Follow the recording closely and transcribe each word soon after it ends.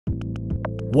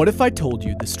What if I told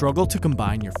you the struggle to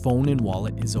combine your phone and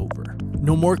wallet is over?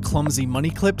 No more clumsy money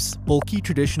clips, bulky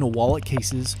traditional wallet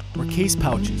cases, or case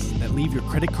pouches that leave your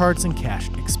credit cards and cash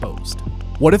exposed.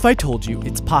 What if I told you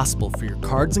it's possible for your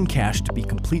cards and cash to be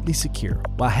completely secure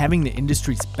while having the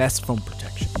industry's best phone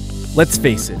protection? Let's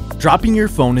face it, dropping your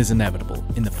phone is inevitable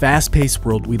in the fast-paced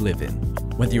world we live in.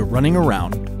 Whether you're running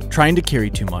around, trying to carry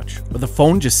too much, or the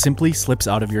phone just simply slips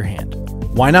out of your hand,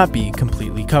 why not be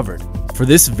completely covered? For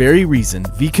this very reason,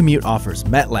 vCommute offers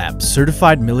MetLab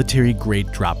certified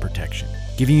military-grade drop protection,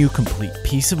 giving you complete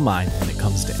peace of mind when it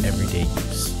comes to everyday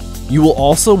use. You will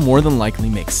also more than likely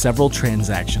make several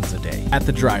transactions a day at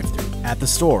the drive-thru, at the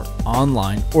store,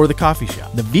 online, or the coffee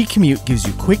shop. The vCommute gives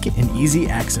you quick and easy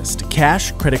access to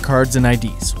cash, credit cards, and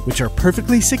IDs, which are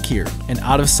perfectly secure and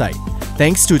out of sight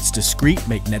thanks to its discreet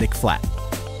magnetic flap.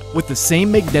 With the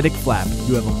same magnetic flap,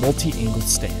 you have a multi-angled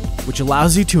stand, which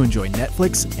allows you to enjoy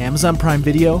Netflix, Amazon Prime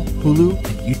Video, Hulu,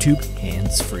 and YouTube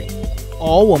hands-free,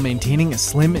 all while maintaining a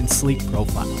slim and sleek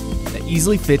profile that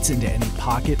easily fits into any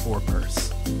pocket or purse.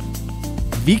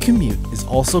 vCommute is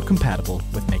also compatible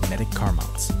with magnetic car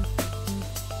mounts.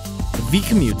 The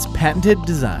vCommute's patented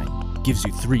design gives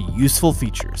you 3 useful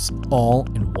features, all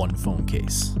in one phone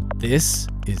case. This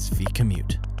is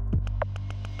vCommute.